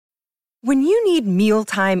When you need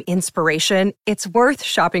mealtime inspiration, it's worth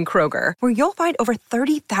shopping Kroger, where you'll find over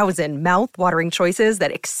 30,000 mouth-watering choices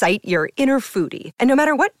that excite your inner foodie. And no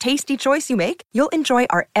matter what tasty choice you make, you'll enjoy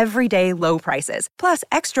our everyday low prices, plus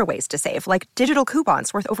extra ways to save, like digital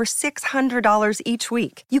coupons worth over $600 each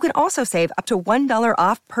week. You can also save up to $1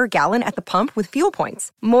 off per gallon at the pump with fuel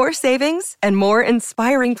points. More savings and more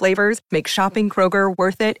inspiring flavors make shopping Kroger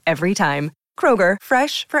worth it every time. Kroger,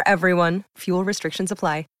 fresh for everyone. Fuel restrictions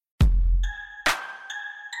apply.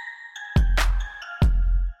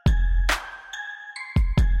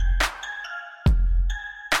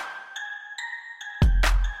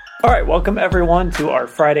 All right, welcome everyone to our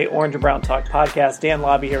Friday Orange and Brown Talk podcast. Dan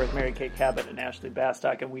Lobby here with Mary Kay Cabot and Ashley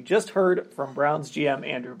Bastock, and we just heard from Browns GM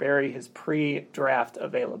Andrew Berry, his pre-draft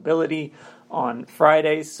availability on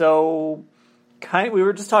Friday. So, we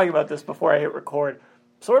were just talking about this before I hit record.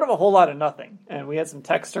 Sort of a whole lot of nothing, and we had some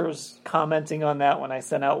texters commenting on that when I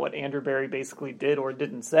sent out what Andrew Berry basically did or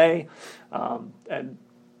didn't say, and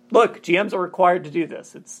look, GMs are required to do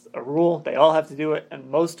this. It's a rule. They all have to do it,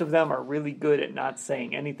 and most of them are really good at not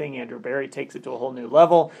saying anything. Andrew Berry takes it to a whole new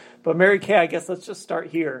level. But Mary Kay, I guess let's just start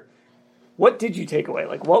here. What did you take away?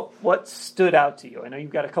 Like, what stood out to you? I know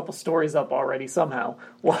you've got a couple stories up already somehow.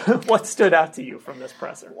 What stood out to you from this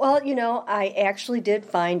presser? Well, I actually did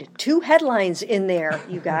find 2 headlines in there,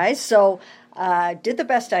 you guys. So did the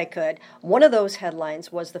best I could. One of those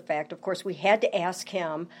headlines was the fact, of course, we had to ask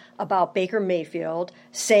him about Baker Mayfield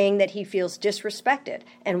saying that he feels disrespected.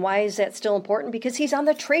 And why is that still important? Because he's on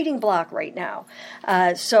the trading block right now.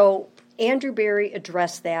 So Andrew Berry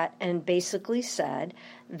addressed that and basically said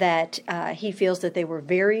that he feels that they were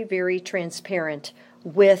very, very transparent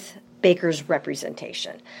with Baker's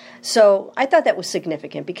representation. So I thought that was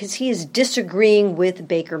significant because he is disagreeing with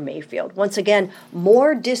Baker Mayfield. Once again,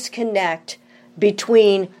 more disconnect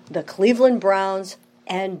between the Cleveland Browns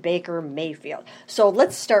and Baker Mayfield. So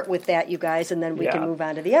let's start with that, you guys, and then we can move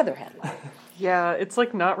on to the other headline. Yeah, it's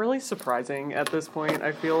not really surprising at this point.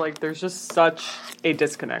 I feel like there's just such a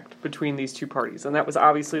disconnect between these two parties, and that was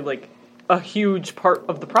obviously a huge part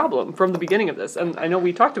of the problem from the beginning of this. And I know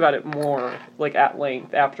we talked about it more at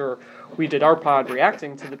length after we did our pod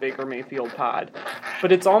reacting to the Baker Mayfield pod.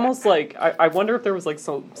 But it's almost I wonder if there was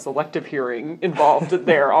selective hearing involved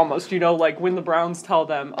there almost, when the Browns tell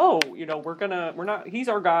them, he's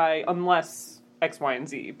our guy unless X, Y, and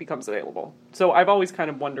Z becomes available. So I've always kind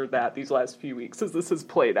of wondered that these last few weeks as this has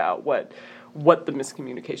played out, what the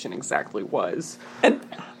miscommunication exactly was. And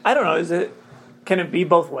I don't know, can it be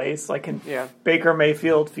both ways? Can Baker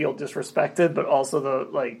Mayfield feel disrespected, but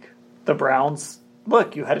also the Browns,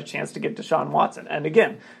 look, you had a chance to get Deshaun Watson. And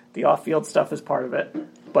again, the off-field stuff is part of it.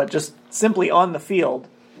 But just simply on the field,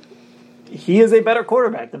 he is a better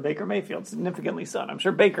quarterback than Baker Mayfield, significantly so. And I'm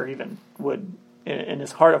sure Baker even would, in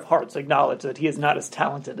his heart of hearts, acknowledge that he is not as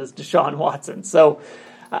talented as Deshaun Watson. So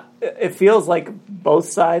it feels like both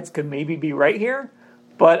sides could maybe be right here.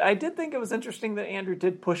 But I did think it was interesting that Andrew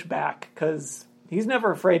did push back because he's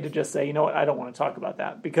never afraid to just say, you know what, I don't want to talk about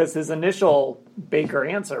that. Because his initial Baker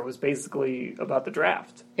answer was basically about the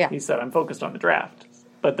draft. Yeah. He said, I'm focused on the draft.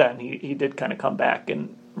 But then he did kind of come back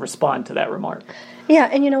and respond to that remark. Yeah,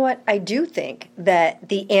 and you know what? I do think that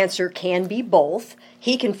the answer can be both.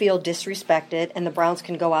 He can feel disrespected, and the Browns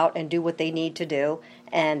can go out and do what they need to do,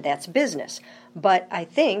 and that's business. But I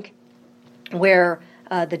think where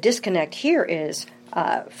the disconnect here is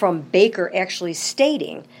from Baker actually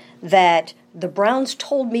stating that the Browns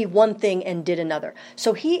told me one thing and did another.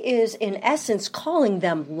 So he is, in essence, calling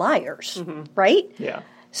them liars, right? Yeah.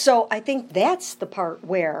 So I think that's the part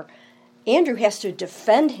where Andrew has to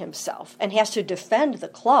defend himself and has to defend the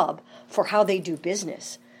club for how they do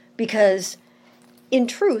business. Because, in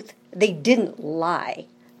truth, they didn't lie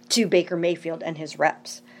to Baker Mayfield and his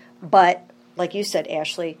reps. But, like you said,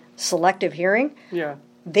 Ashley, selective hearing,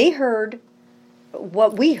 they heard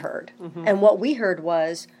what we heard. And what we heard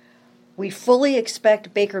was, we fully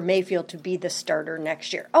expect Baker Mayfield to be the starter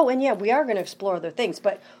next year. Oh, and we are going to explore other things,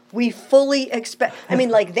 but we fully expect. I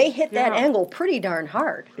mean, they hit that angle pretty darn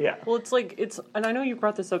hard. Yeah. Well, and I know you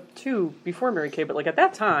brought this up too before, Mary Kay, but at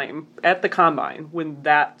that time, at the Combine, when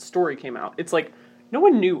that story came out, it's no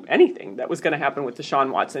one knew anything that was going to happen with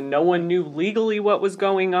Deshaun Watson. No one knew legally what was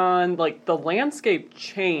going on. The landscape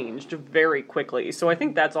changed very quickly. So I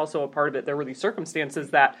think that's also a part of it. There were these circumstances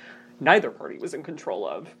that neither party was in control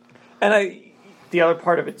of. And the other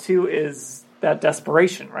part of it, too, is that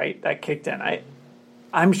desperation, right, that kicked in.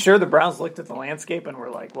 I'm sure the Browns looked at the landscape and were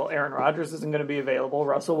like, well, Aaron Rodgers isn't going to be available.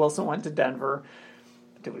 Russell Wilson went to Denver.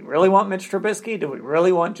 Do we really want Mitch Trubisky? Do we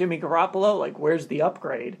really want Jimmy Garoppolo? Where's the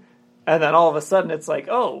upgrade? And then all of a sudden it's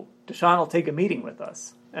oh, Deshaun will take a meeting with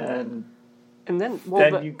us. And then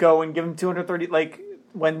you go and give him 230. Like,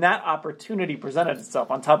 when that opportunity presented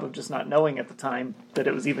itself, on top of just not knowing at the time that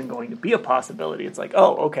it was even going to be a possibility, it's like,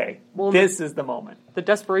 oh, okay, this is the moment. The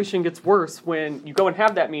desperation gets worse when you go and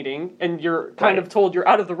have that meeting and you're kind of told you're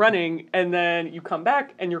out of the running, and then you come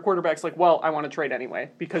back and your quarterback's like, well, I want to trade anyway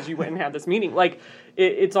because you went and had this meeting. Like,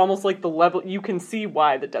 it's almost like the level, you can see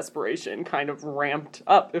why the desperation kind of ramped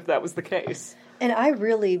up if that was the case. And I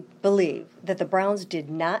really believe that the Browns did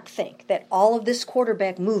not think that all of this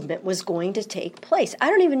quarterback movement was going to take place. I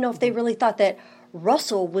don't even know if they really thought that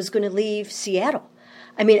Russell was going to leave Seattle.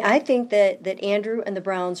 I mean, I think that Andrew and the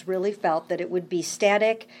Browns really felt that it would be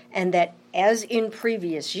static, and that, as in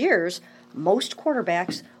previous years, most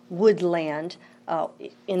quarterbacks would land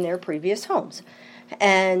in their previous homes.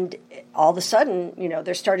 And all of a sudden,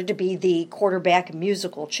 there started to be the quarterback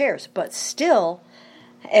musical chairs. But still,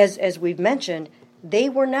 as we've mentioned, they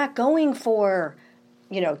were not going for,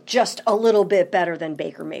 just a little bit better than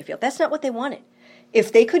Baker Mayfield. That's not what they wanted.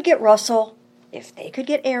 If they could get Russell, if they could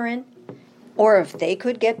get Aaron, or if they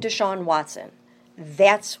could get Deshaun Watson,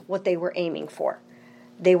 that's what they were aiming for.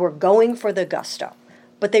 They were going for the gusto.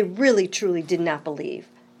 But they really, truly did not believe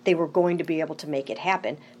they were going to be able to make it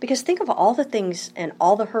happen. Because think of all the things and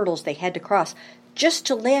all the hurdles they had to cross just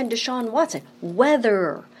to land Deshaun Watson.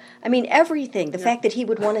 Weather. I mean, everything. The fact that he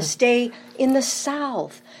would want to stay in the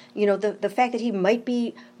South. The fact that he might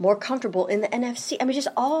be more comfortable in the NFC. I mean, just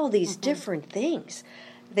all these different things.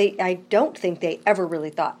 I don't think they ever really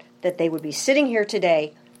thought that they would be sitting here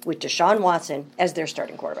today with Deshaun Watson as their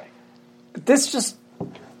starting quarterback. This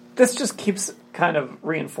just keeps kind of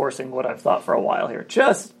reinforcing what I've thought for a while here.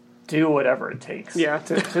 Just do whatever it takes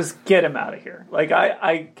to just get him out of here. Like,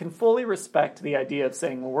 I can fully respect the idea of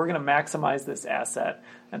saying, well, we're going to maximize this asset,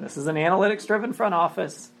 and this is an analytics-driven front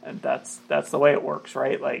office, and that's the way it works,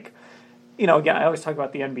 right? Like, again, I always talk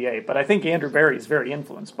about the NBA, but I think Andrew Berry is very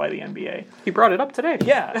influenced by the NBA. He brought it up today.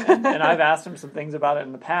 Yeah, and I've asked him some things about it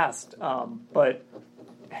in the past. But,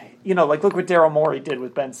 like, look what Daryl Morey did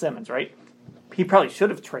with Ben Simmons, right? He probably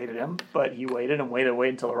should have traded him, but he waited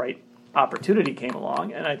until the right opportunity came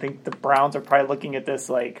along. And I think the Browns are probably looking at this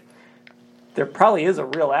like, there probably is a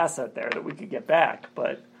real asset there that we could get back.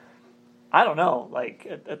 But I don't know. Like,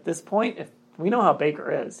 at this point, if we know how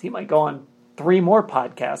Baker is, he might go on 3 more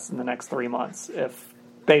podcasts in the next 3 months if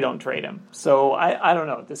they don't trade him. So I don't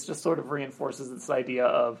know. This just sort of reinforces this idea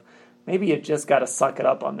of maybe you just got to suck it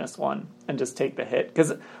up on this one and just take the hit.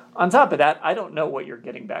 Because on top of that, I don't know what you're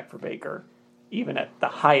getting back for Baker, even at the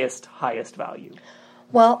highest value.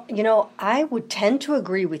 Well, I would tend to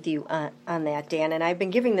agree with you on that, Dan, and I've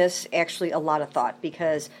been giving this actually a lot of thought,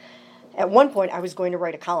 because at one point I was going to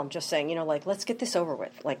write a column just saying, let's get this over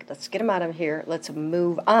with. Like, let's get him out of here. Let's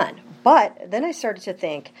move on. But then I started to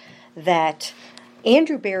think that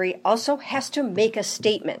Andrew Berry also has to make a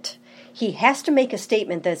statement. He has to make a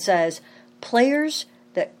statement that says players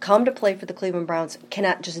that come to play for the Cleveland Browns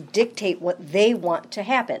cannot just dictate what they want to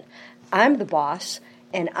happen. I'm the boss,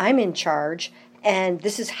 and I'm in charge, and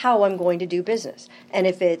this is how I'm going to do business. And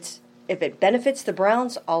if it benefits the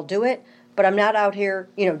Browns, I'll do it. But I'm not out here,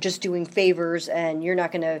 just doing favors, and you're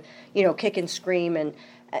not going to, kick and scream. And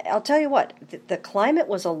I'll tell you what, the climate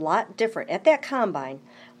was a lot different at that combine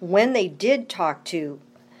when they did talk to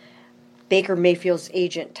Baker Mayfield's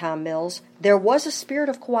agent, Tom Mills. There was a spirit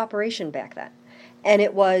of cooperation back then. And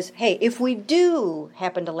it was, hey, if we do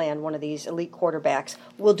happen to land one of these elite quarterbacks,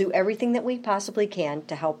 we'll do everything that we possibly can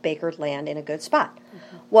to help Baker land in a good spot.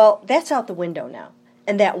 Mm-hmm. Well, that's out the window now.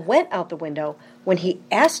 And that went out the window when he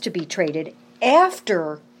asked to be traded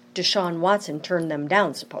after Deshaun Watson turned them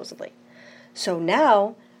down, supposedly. So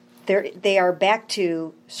now they are back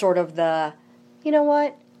to sort of the, you know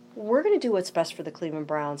what, we're going to do what's best for the Cleveland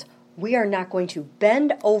Browns. We are not going to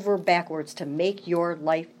bend over backwards to make your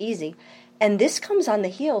life easy. And this comes on the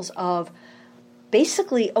heels of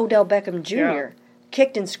basically Odell Beckham Jr.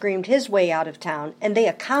 Kicked and screamed his way out of town, and they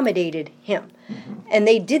accommodated him. Mm-hmm. And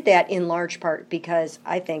they did that in large part because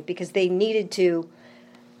they needed to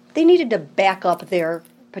back up their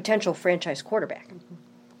potential franchise quarterback.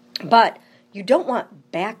 Mm-hmm. But you don't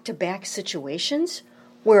want back-to-back situations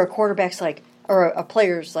where a quarterback's like, or a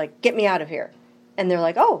player's like, get me out of here. And they're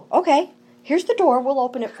like, oh, okay. Here's the door. We'll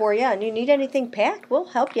open it for you. And you need anything packed? We'll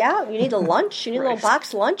help you out. You need a lunch? You need a little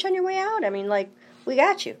box lunch on your way out? I mean, we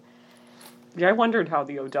got you. Yeah, I wondered how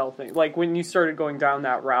the Odell thing, when you started going down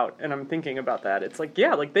that route, and I'm thinking about that, it's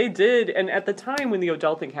they did, and at the time when the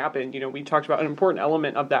Odell thing happened, we talked about an important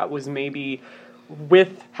element of that was maybe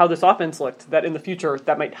with how this offense looked, that in the future,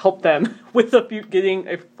 that might help them with getting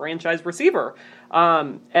a franchise receiver.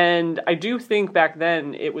 And I do think back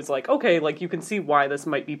then it was like, okay, like you can see why this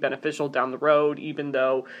might be beneficial down the road, even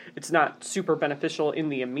though it's not super beneficial in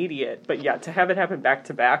the immediate. But yeah, to have it happen back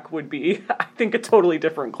to back would be, I think, a totally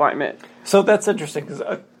different climate. So that's interesting, because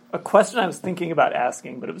a question I was thinking about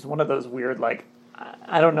asking, but it was one of those weird, like,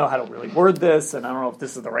 I don't know how to really word this, and I don't know if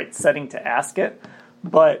this is the right setting to ask it,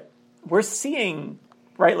 but we're seeing,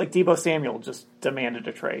 right, like Deebo Samuel just demanded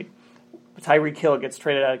a trade. Tyreek Hill gets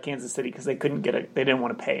traded out of Kansas City because they didn't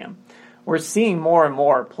want to pay him. We're seeing more and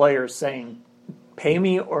more players saying, pay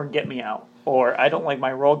me or get me out, or I don't like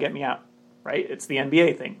my role, get me out, right? It's the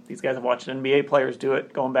NBA thing. These guys have watched NBA players do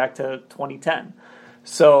it going back to 2010.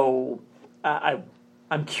 So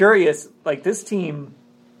I'm curious, like this team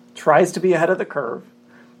tries to be ahead of the curve.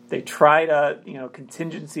 They try to,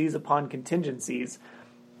 contingencies upon contingencies.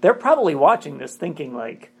 They're probably watching this thinking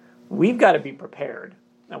like, we've got to be prepared.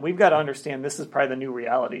 And we've got to understand this is probably the new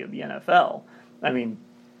reality of the NFL. I mean,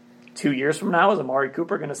 2 years from now, is Amari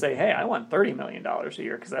Cooper going to say, hey, I want $30 million a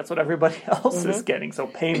year because that's what everybody else is getting, so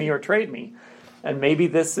pay me or trade me. And maybe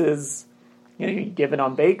this is, you give in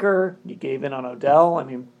on Baker, you gave in on Odell.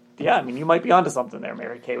 You might be onto something there,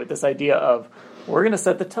 Mary Kay, with this idea of we're going to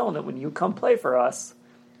set the tone that when you come play for us,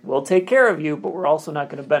 we'll take care of you, but we're also not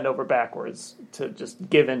going to bend over backwards to just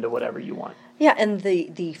give in to whatever you want. Yeah, and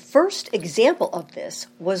the first example of this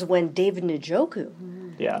was when David Njoku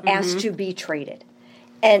asked to be traded.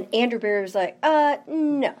 And Andrew Berry was like,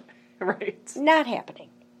 no. Right. Not happening,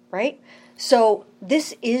 right? So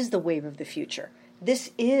this is the wave of the future.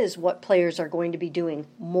 This is what players are going to be doing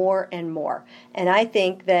more and more. And I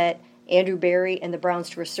think that Andrew Berry and the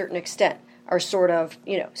Browns, to a certain extent, are sort of,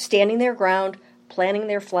 standing their ground, planting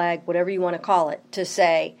their flag, whatever you want to call it, to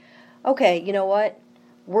say, okay, you know what?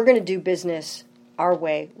 We're going to do business our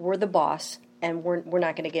way. We're the boss, and we're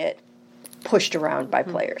not going to get pushed around by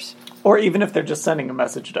players. Or even if they're just sending a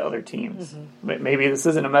message to other teams. Maybe this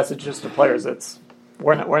isn't a message just to players. It's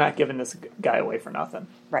we're not giving this guy away for nothing.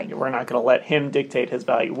 Right. We're not going to let him dictate his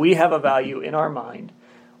value. We have a value in our mind.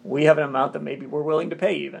 We have an amount that maybe we're willing to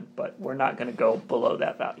pay even, but we're not going to go below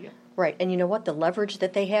that value. Right. And you know what? The leverage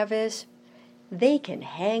that they have is they can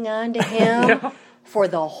hang on to him for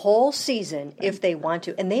the whole season if they want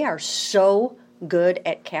to. And they are so good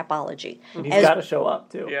at capology. And he's got to show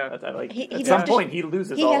up, too. Yeah. At some point, he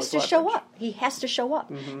loses all his leverage. He has to show up. He has to show up.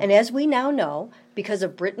 And as we now know, because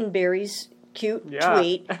of Britton Berry's cute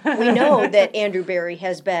tweet, we know that Andrew Berry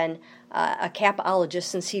has been a capologist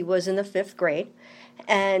since he was in the 5th grade.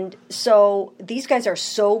 And so these guys are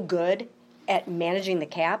so good at managing the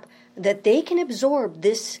cap that they can absorb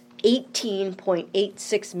this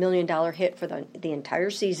 $18.86 million hit for the entire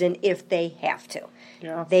season if they have to.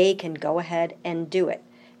 Yeah. They can go ahead and do it.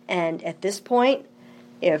 And at this point,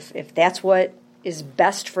 if that's what is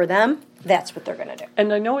best for them, that's what they're going to do.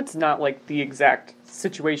 And I know it's not like the exact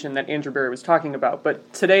situation that Andrew Berry was talking about,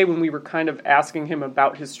 but today when we were kind of asking him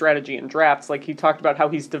about his strategy in drafts, like he talked about how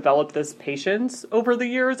he's developed this patience over the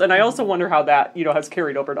years, and I also wonder how that, has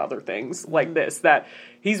carried over to other things like this, that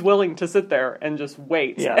he's willing to sit there and just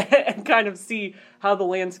wait and kind of see how the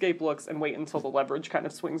landscape looks and wait until the leverage kind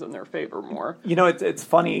of swings in their favor more. It's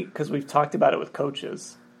funny because we've talked about it with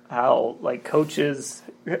coaches, how coaches,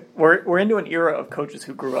 we're into an era of coaches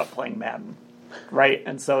who grew up playing Madden. Right,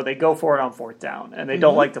 and so they go for it on 4th down, and they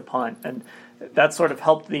don't like to punt, and that sort of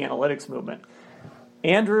helped the analytics movement.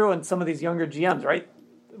 Andrew and some of these younger GMs, right,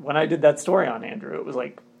 when I did that story on Andrew, it was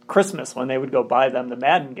like Christmas when they would go buy them the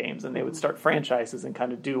Madden games, and they would start franchises and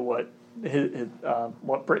kind of do what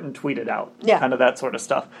what Britton tweeted out, kind of that sort of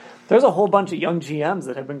stuff. There's a whole bunch of young GMs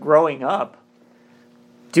that have been growing up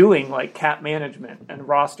doing cap management and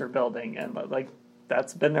roster building and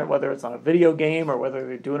that's been there, whether it's on a video game or whether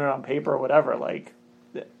they're doing it on paper or whatever.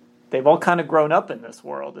 They've all kind of grown up in this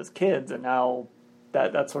world as kids, and now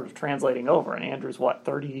that's sort of translating over. And Andrew's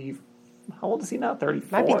 30? How old is he now?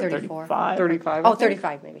 34? Might be 34. 35? 35. Oh,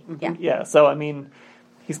 35 maybe. Yeah. Yeah. So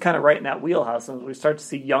he's kind of right in that wheelhouse. And as we start to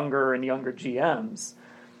see younger and younger GMs,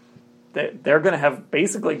 they're going to have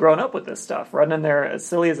basically grown up with this stuff, running their, as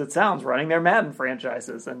silly as it sounds, running their Madden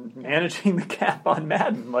franchises and managing the cap on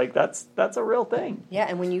Madden. That's a real thing. Yeah,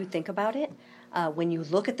 and when you think about it, when you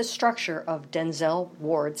look at the structure of Denzel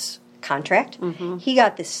Ward's contract, he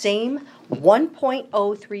got the same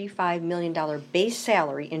 $1.035 million base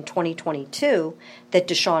salary in 2022 that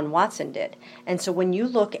Deshaun Watson did. And so when you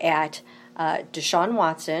look at Deshaun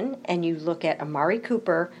Watson and you look at Amari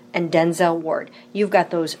Cooper and Denzel Ward, you've got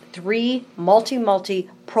those 3 multi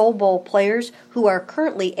Pro Bowl players who are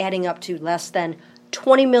currently adding up to less than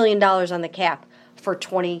 $20 million on the cap for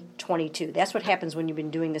 2022. That's what happens when you've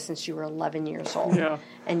been doing this since you were 11 years old. Yeah.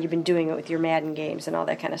 And you've been doing it with your Madden games and all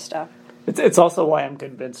that kind of stuff. It's also why I'm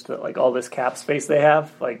convinced that like all this cap space they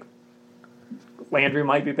have, like Landry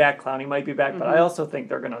might be back, Clowney might be back, but I also think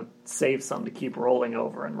they're going to save some to keep rolling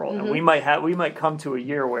over and rolling. And we might come to a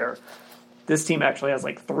year where this team actually has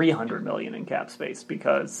like $300 million in cap space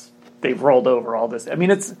because they've rolled over all this. I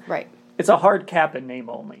mean, it's a hard cap in name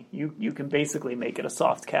only. You can basically make it a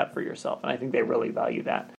soft cap for yourself, and I think they really value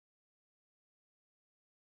that.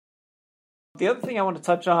 The other thing I want to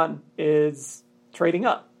touch on is trading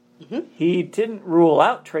up. He didn't rule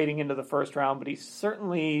out trading into the first round, but he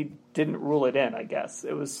certainly didn't rule it in, I guess.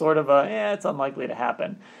 It was sort of it's unlikely to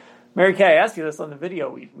happen. Mary Kay, I asked you this on the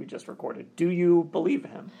video we just recorded. Do you believe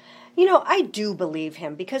him? You know, I do believe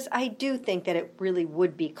him because I do think that it really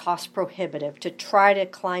would be cost prohibitive to try to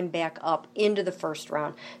climb back up into the first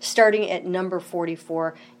round. Starting at number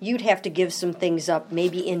 44, you'd have to give some things up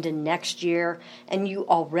maybe into next year, and you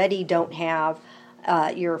already don't have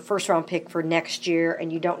your first round pick for next year,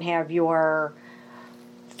 and you don't have your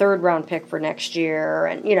third round pick for next year.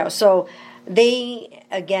 And, so they,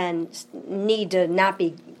 again, need to not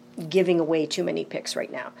be giving away too many picks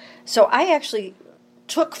right now. So I actually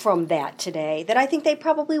took from that today that I think they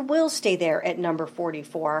probably will stay there at number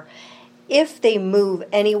 44. If they move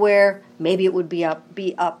anywhere, maybe it would be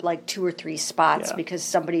up like 2 or 3 spots because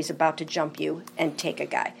somebody's about to jump you and take a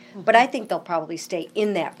guy. But I think they'll probably stay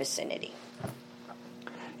in that vicinity.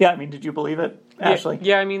 Yeah, I mean, did you believe it, Ashley?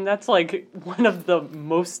 Yeah, I mean, that's like one of the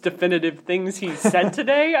most definitive things he said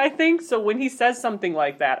today, I think. So when he says something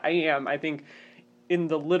like that, I think in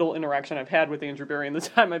the little interaction I've had with Andrew Berry in the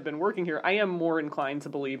time I've been working here, I am more inclined to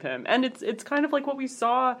believe him. And it's kind of like what we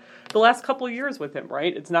saw the last couple of years with him,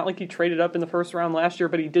 right? It's not like he traded up in the first round last year,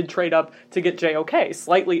 but he did trade up to get JOK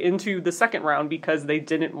slightly into the second round because they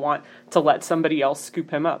didn't want to let somebody else scoop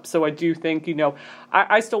him up. So I do think,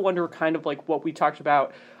 I still wonder kind of like what we talked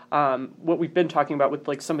about, what we've been talking about with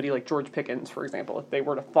like somebody like George Pickens, for example, if they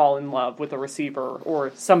were to fall in love with a receiver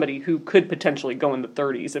or somebody who could potentially go in the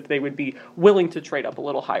 30s, if they would be willing to trade up a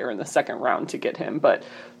little higher in the second round to get him. But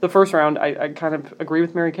the first round, I kind of agree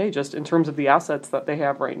with Mary Kay, just in terms of the assets that they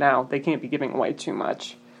have right now, they can't be giving away too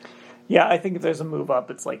much. Yeah, I think if there's a move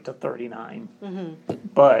up, it's like to 39.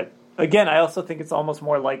 But again, I also think it's almost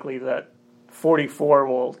more likely that 44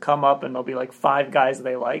 will come up and there'll be like 5 guys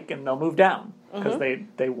they like and they'll move down because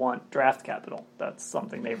they want draft capital. That's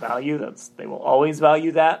something they value. They will always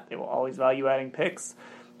value that. They will always value adding picks.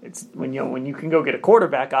 It's when you can go get a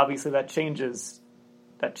quarterback, obviously that changes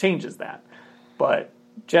that. But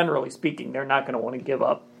generally speaking, they're not going to want to give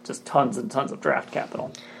up just tons and tons of draft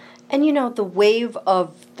capital. And the wave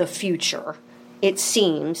of the future, it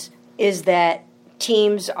seems, is that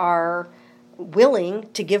teams are willing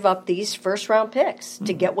to give up these first-round picks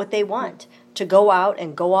to get what they want, to go out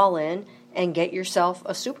and go all in and get yourself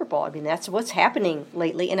a Super Bowl. I mean, that's what's happening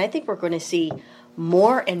lately, and I think we're going to see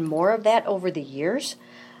more and more of that over the years.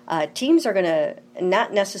 Teams are going to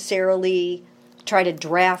not necessarily try to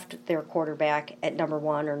draft their quarterback at number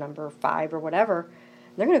 1 or number 5 or whatever.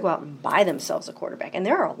 They're going to go out and buy themselves a quarterback, and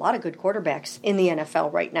there are a lot of good quarterbacks in the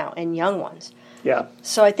NFL right now, and young ones. Yeah.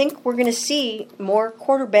 So I think we're going to see more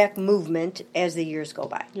quarterback movement as the years go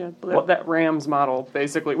by. Yeah, that Rams model,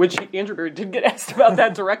 basically, which Andrew Berry did get asked about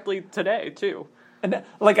that directly today, too. And,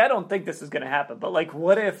 I don't think this is going to happen, but,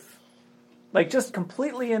 what if, just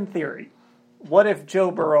completely in theory, what if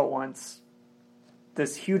Joe Burrow wants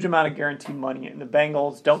this huge amount of guaranteed money and the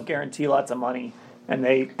Bengals don't guarantee lots of money and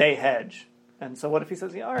they hedge? And so what if he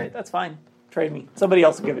says, yeah, all right, that's fine. Trade me. Somebody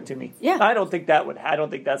else will give it to me. Yeah. I don't think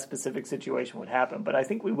that specific situation would happen, but I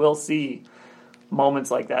think we will see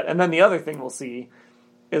moments like that. And then the other thing we'll see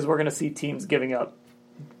is we're going to see teams giving up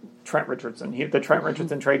Trent Richardson. The Trent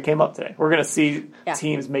Richardson trade came up today. We're going to see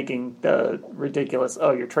teams making the ridiculous,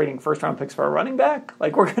 you're trading first-round picks for a running back?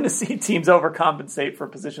 We're going to see teams overcompensate for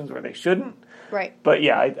positions where they shouldn't. Right. But,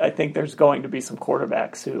 yeah, I think there's going to be some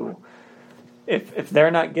quarterbacks who, if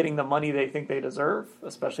they're not getting the money they think they deserve,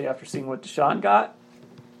 especially after seeing what Deshaun got,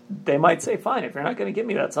 they might say, fine, if you're not going to give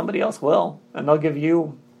me that, somebody else will. And they'll give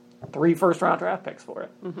you 3 first-round draft picks for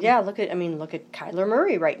it. Mm-hmm. Yeah, look at Kyler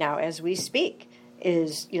Murray right now as we speak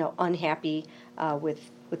is, unhappy with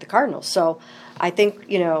the Cardinals. So I think,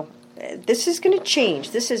 this is going to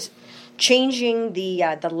change. This is changing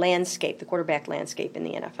the landscape, the quarterback landscape in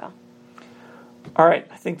the NFL. All right,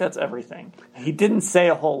 I think that's everything. He didn't say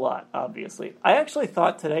a whole lot, obviously. I actually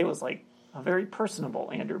thought today was a very personable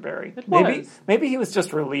Andrew Berry. was. Maybe he was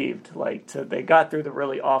just relieved. They got through the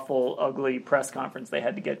really awful, ugly press conference they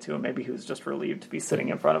had to get to, and maybe he was just relieved to be sitting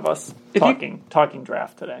in front of us talking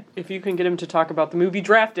draft today. If you can get him to talk about the movie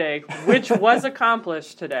Draft Day, which was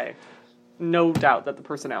accomplished today, no doubt that the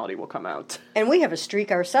personality will come out. And we have a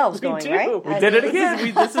streak ourselves going, right? We did it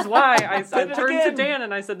again. This is why I turned to Dan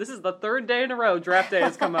and I said, this is the third day in a row Draft Day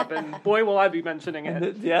has come up, and boy, will I be mentioning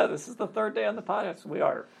it. This is the third day on the podcast. We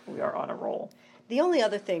are on a roll. The only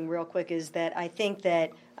other thing, real quick, is that I think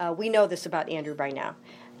that we know this about Andrew by now.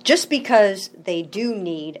 Just because they do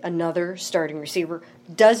need another starting receiver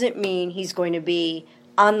doesn't mean he's going to be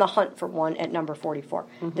on the hunt for one at number 44.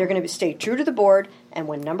 Mm-hmm. They're going to stay true to the board, and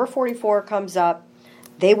when number 44 comes up,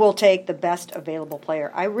 they will take the best available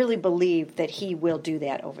player. I really believe that he will do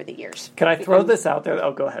that over the years. Can I throw this out there?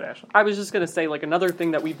 Oh, go ahead, Ashley. I was just going to say, another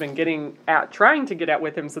thing that we've been trying to get at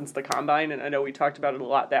with him since the Combine, and I know we talked about it a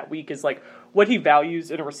lot that week, is, what he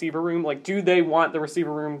values in a receiver room. Do they want the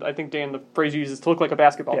receiver room, I think, Dan, the phrase you uses, to look like a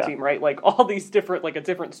basketball team, right? All these different, a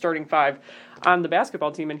different starting five on the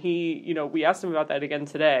basketball team, and he, we asked him about that again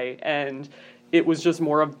today, and it was just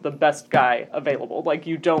more of the best guy available.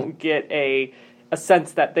 You don't get a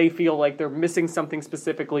sense that they feel like they're missing something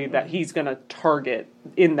specifically that he's going to target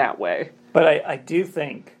in that way. But I do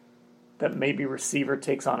think that maybe receiver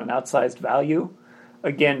takes on an outsized value,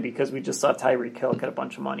 again, because we just saw Tyreek Hill get a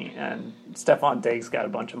bunch of money, and Stephon Diggs got a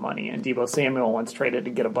bunch of money, and Deebo Samuel once traded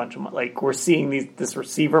to get a bunch of money. We're seeing this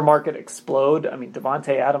receiver market explode. I mean,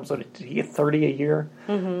 Devontae Adams, did he get 30 a year?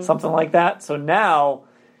 Mm-hmm. Something like that. So now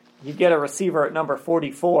you get a receiver at number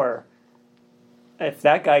 44. If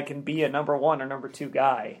that guy can be a number one or number two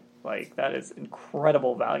guy, that is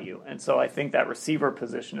incredible value. And so I think that receiver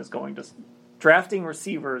position is going to drafting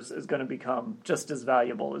receivers is going to become just as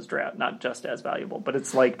valuable as not just as valuable, but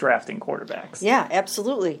it's like drafting quarterbacks. Yeah,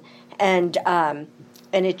 absolutely. And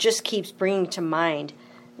it just keeps bringing to mind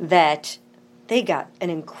that they got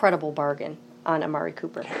an incredible bargain on Amari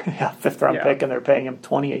Cooper. Yeah, fifth-round pick, and they're paying him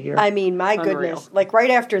 $20 a year. I mean, my goodness.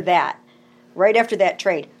 Right after that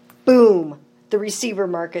trade, boom, the receiver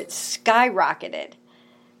market skyrocketed.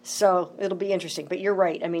 So it'll be interesting. But you're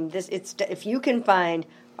right. I mean, if you can find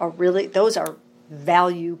those are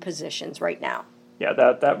value positions right now. Yeah,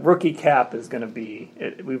 that rookie cap is going to be.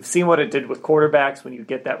 We've seen what it did with quarterbacks when you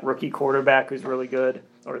get that rookie quarterback who's really good,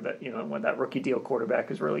 or when that rookie deal quarterback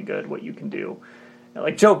is really good. What you can do,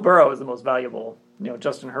 Joe Burrow is the most valuable.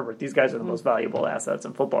 Justin Herbert. These guys are the most valuable assets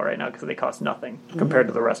in football right now because they cost nothing compared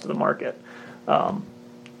to the rest of the market.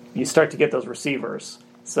 You start to get those receivers.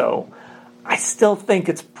 So I still think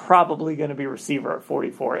it's probably going to be receiver at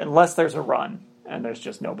 44, unless there's a run and there's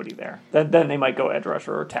just nobody there. Then they might go edge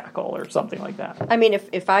rusher or tackle or something like that. I mean,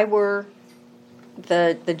 if I were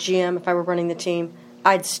the GM, if I were running the team,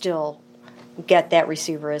 I'd still get that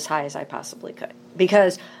receiver as high as I possibly could.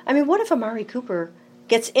 Because, what if Amari Cooper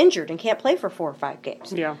gets injured and can't play for 4 or 5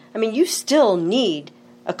 games? Yeah. You still need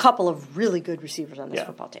a couple of really good receivers on this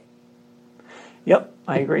football team. Yep,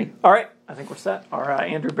 I agree. All right, I think we're set. Our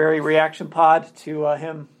Andrew Berry reaction pod to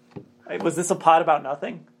him. Was this a pod about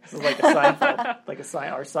nothing? This is like a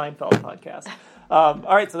Seinfeld, our Seinfeld podcast. All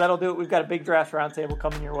right, so that'll do it. We've got a big draft roundtable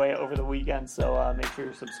coming your way over the weekend, so make sure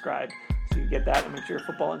you're subscribed so you get that, and make sure you're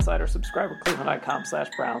Football Insider subscriber,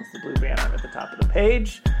 cleveland.com/Browns, the blue banner at the top of the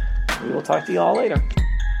page. We will talk to you all later.